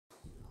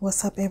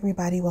What's up,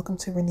 everybody? Welcome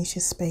to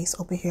Renisha's Space.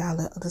 Over here, I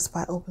let others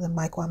fight over the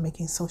mic while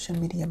making social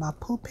media my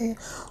pulpit.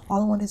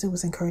 All I want to do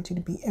is encourage you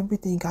to be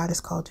everything God has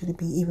called you to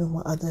be, even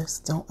when others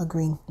don't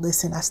agree.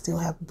 Listen, I still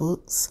have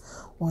books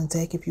on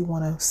deck. If you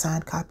want a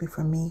signed copy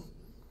from me,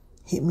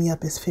 hit me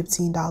up. It's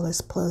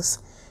 $15 plus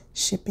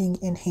shipping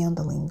and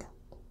handling.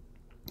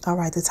 All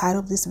right, the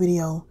title of this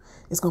video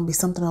is going to be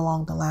something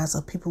along the lines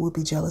of people will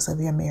be jealous of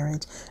your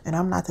marriage. And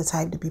I'm not the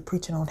type to be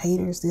preaching on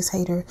haters, this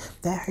hater,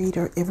 that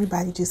hater.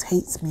 Everybody just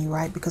hates me,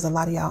 right? Because a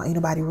lot of y'all, ain't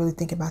nobody really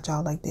thinking about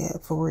y'all like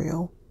that, for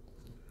real.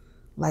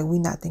 Like, we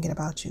not thinking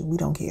about you. We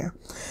don't care.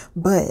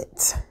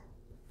 But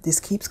this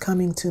keeps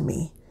coming to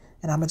me,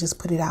 and I'm going to just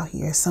put it out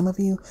here. Some of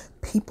you,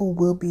 people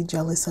will be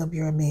jealous of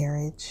your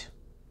marriage.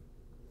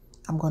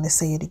 I'm going to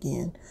say it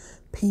again.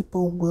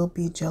 People will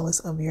be jealous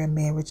of your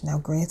marriage. Now,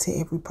 granted,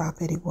 every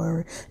prophetic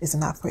word is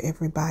not for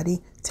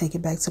everybody. Take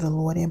it back to the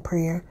Lord in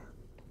prayer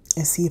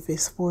and see if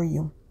it's for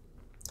you.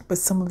 But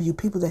some of you,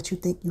 people that you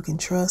think you can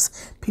trust,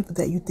 people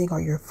that you think are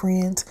your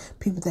friends,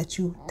 people that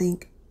you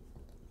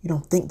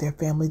don't think they're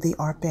family, they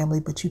are family,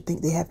 but you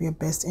think they have your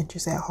best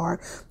interests at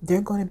heart,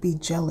 they're going to be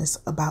jealous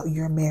about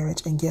your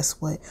marriage. And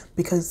guess what?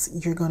 Because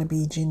you're going to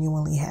be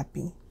genuinely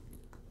happy.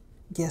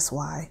 Guess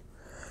why?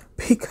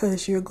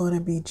 Because you're going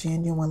to be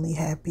genuinely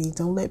happy.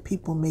 Don't let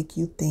people make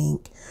you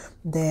think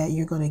that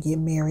you're going to get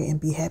married and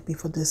be happy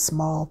for this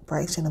small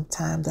fraction of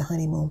time, the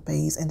honeymoon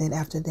phase, and then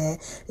after that,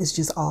 it's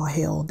just all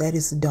hell. That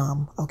is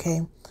dumb,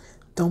 okay?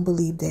 Don't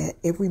believe that.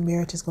 Every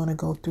marriage is going to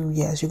go through,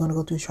 yes, you're going to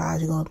go through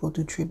trials, you're going to go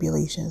through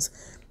tribulations.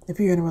 If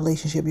you're in a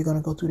relationship, you're going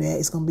to go through that.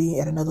 It's going to be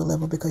at another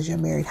level because you're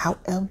married.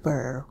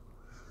 However,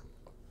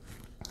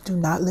 do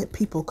not let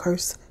people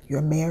curse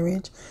your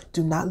marriage.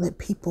 Do not let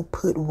people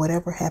put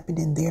whatever happened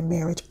in their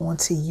marriage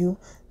onto you.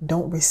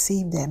 Don't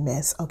receive that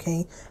mess,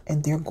 okay?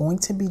 And they're going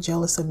to be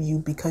jealous of you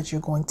because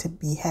you're going to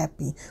be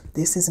happy.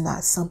 This is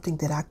not something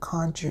that I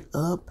conjured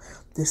up.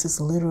 This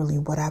is literally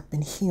what I've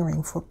been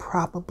hearing for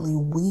probably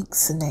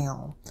weeks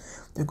now.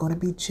 They're going to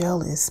be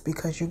jealous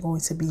because you're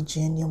going to be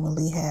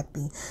genuinely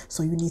happy.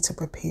 So you need to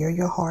prepare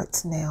your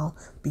hearts now.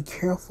 Be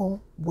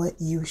careful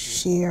what you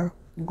share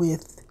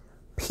with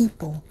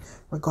people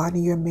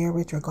regarding your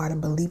marriage,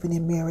 regarding believing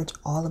in marriage,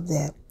 all of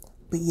that.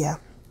 But yeah,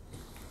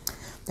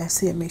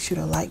 that's it. Make sure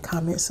to like,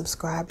 comment,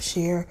 subscribe,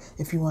 share.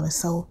 If you want to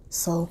so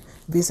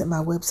visit my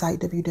website,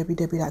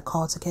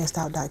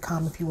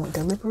 www.calltocast.com. If you want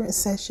deliverance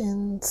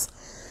sessions,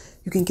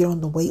 you can get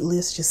on the wait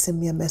list. Just send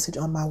me a message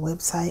on my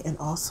website. And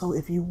also,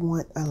 if you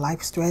want a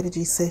life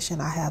strategy session,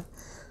 I have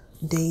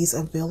days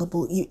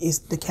available.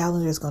 The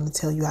calendar is going to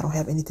tell you I don't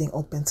have anything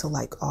open till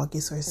like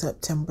August or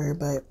September,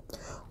 but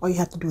all you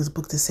have to do is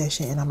book the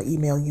session and I'm gonna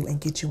email you and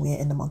get you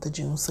in the month of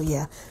June. So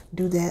yeah,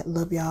 do that.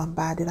 Love y'all.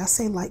 Bye. Did I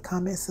say like,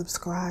 comment,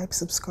 subscribe,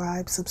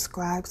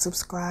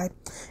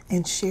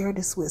 and share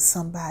this with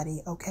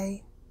somebody?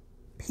 Okay,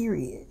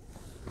 period.